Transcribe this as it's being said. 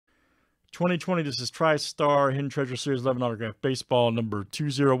2020, this is Tristar, Hidden Treasure Series 11 Autograph Baseball, number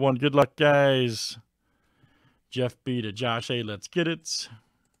 201. Good luck, guys. Jeff B to Josh A. Let's get it.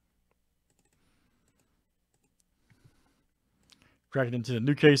 Cracking into the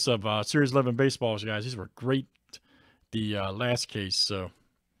new case of Series 11 baseballs, guys. These were great, the last case. So,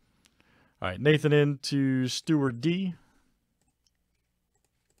 all right, Nathan in to Stewart D.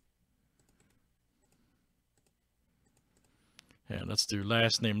 And let's do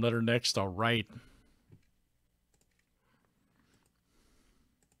last name letter next. All right.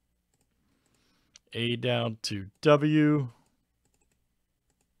 A down to W.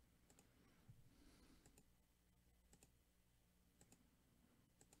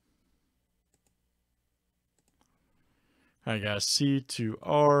 I got C to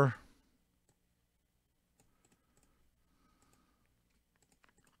R.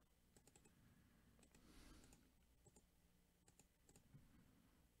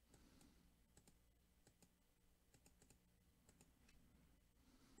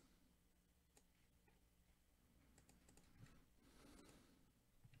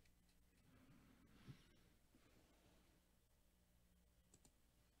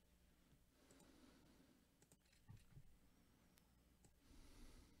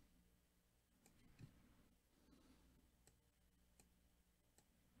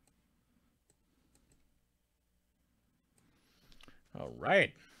 All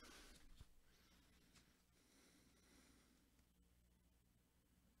right.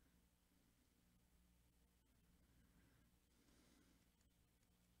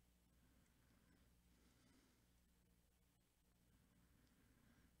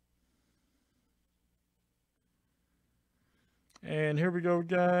 And here we go,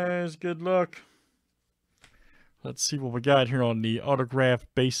 guys. Good luck. Let's see what we got here on the autograph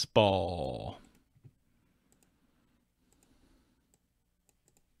baseball.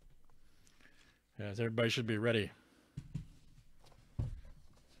 Yes, everybody should be ready.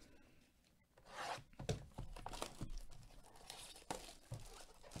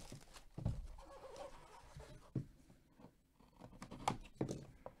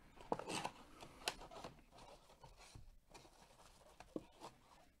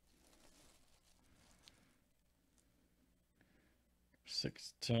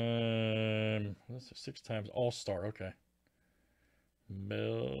 Six times All-Star. Okay.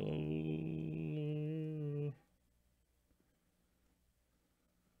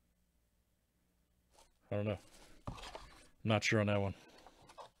 I don't know. I'm not sure on that one.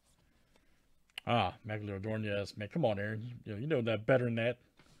 Ah, Maglia Ordonez. Man, come on, Aaron. You know that better than that.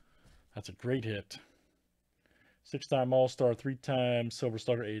 That's a great hit. 6-time All-Star, 3-time Silver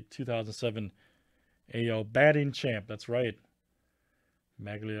Slugger, 2007 AL batting champ. That's right.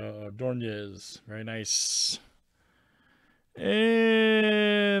 Maglia Ordonez. Very nice.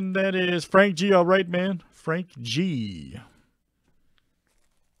 And that is Frank G. All right, man. Frank G.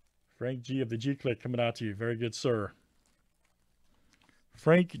 Frank G of the G Click coming out to you. Very good, sir.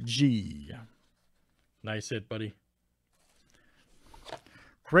 Frank G. Nice hit, buddy.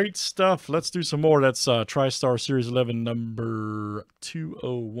 Great stuff. Let's do some more. That's Tristar Series 11, number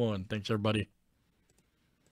 201. Thanks, everybody.